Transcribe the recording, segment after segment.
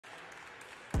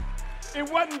It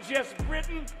wasn't just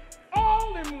Britain.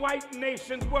 All them white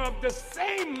nations were of the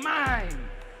same mind.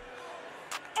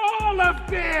 All of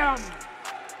them.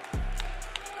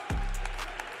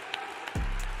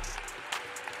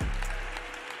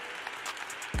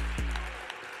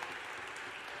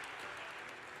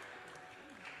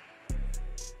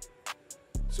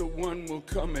 So one will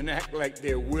come and act like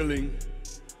they're willing,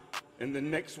 and the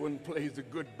next one plays a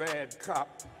good bad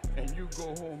cop, and you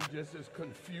go home just as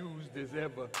confused as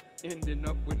ever, ending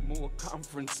up with more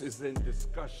conferences and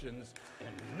discussions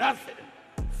and nothing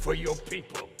for your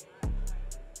people.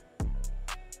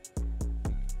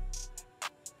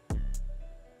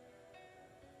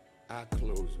 I'll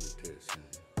close with this.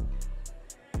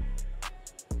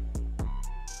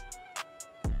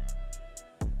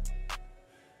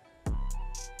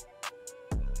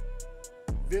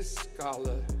 This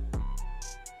scholar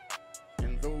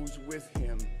and those with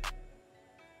him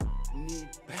need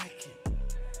backing.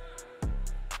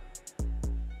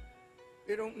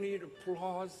 They don't need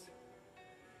applause.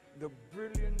 The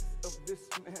brilliance of this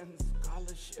man's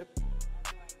scholarship,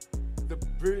 the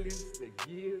brilliance, the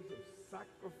years of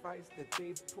sacrifice that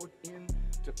they've put in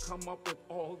to come up with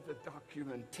all the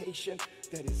documentation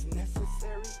that is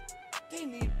necessary, they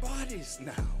need bodies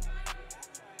now.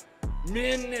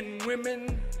 Men and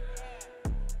women,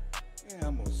 yeah,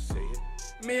 I'm gonna say it,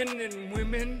 men and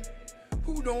women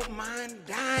who don't mind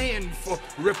dying for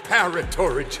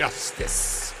reparatory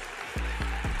justice.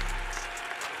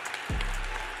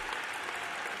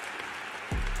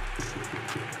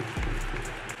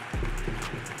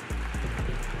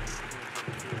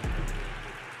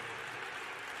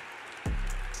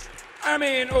 I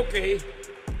mean, okay,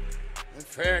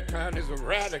 Farrakhan is a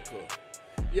radical.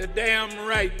 You're damn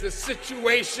right. The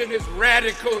situation is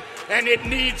radical, and it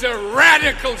needs a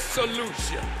radical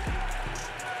solution.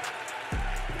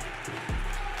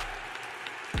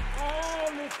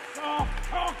 All this soft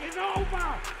talk is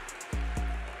over.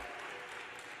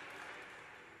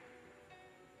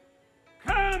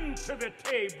 Come to the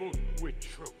table with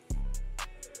truth.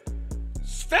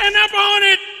 Stand up on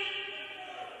it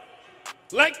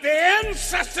like the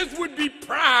ancestors would be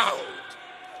proud.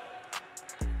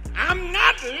 I'm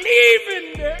not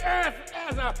leaving the earth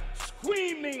as a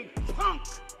screaming punk.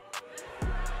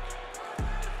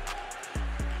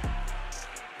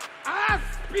 I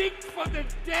speak for the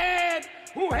dead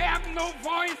who have no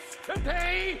voice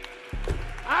today.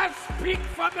 I speak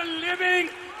for the living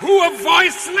who are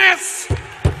voiceless.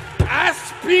 I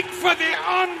speak for the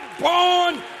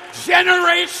unborn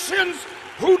generations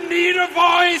who need a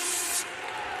voice.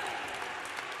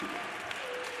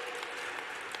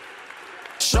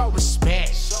 Show respect.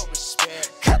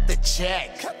 Cut the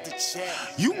check.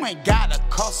 You ain't gotta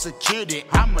call security.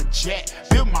 I'm a jet.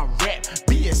 Build my rep.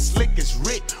 Be as slick as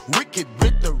Rick. Wicked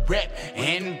with the rep.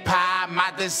 Empire,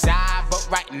 my desire. But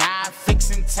right now, I'm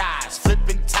fixing ties.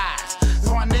 Flipping ties.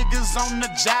 For my niggas on the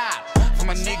job. For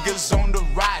my niggas on the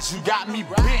rise. You got me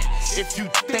bent. If you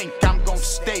think I'm gonna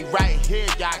stay right here,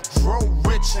 y'all grow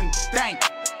rich and thank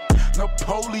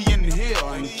Napoleon Hill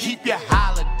and keep your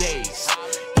holidays.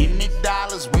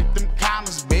 Dollars with them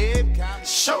commas, babe.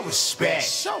 Show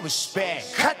respect.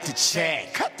 Cut the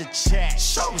check.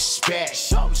 Show respect.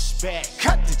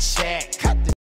 Cut the check.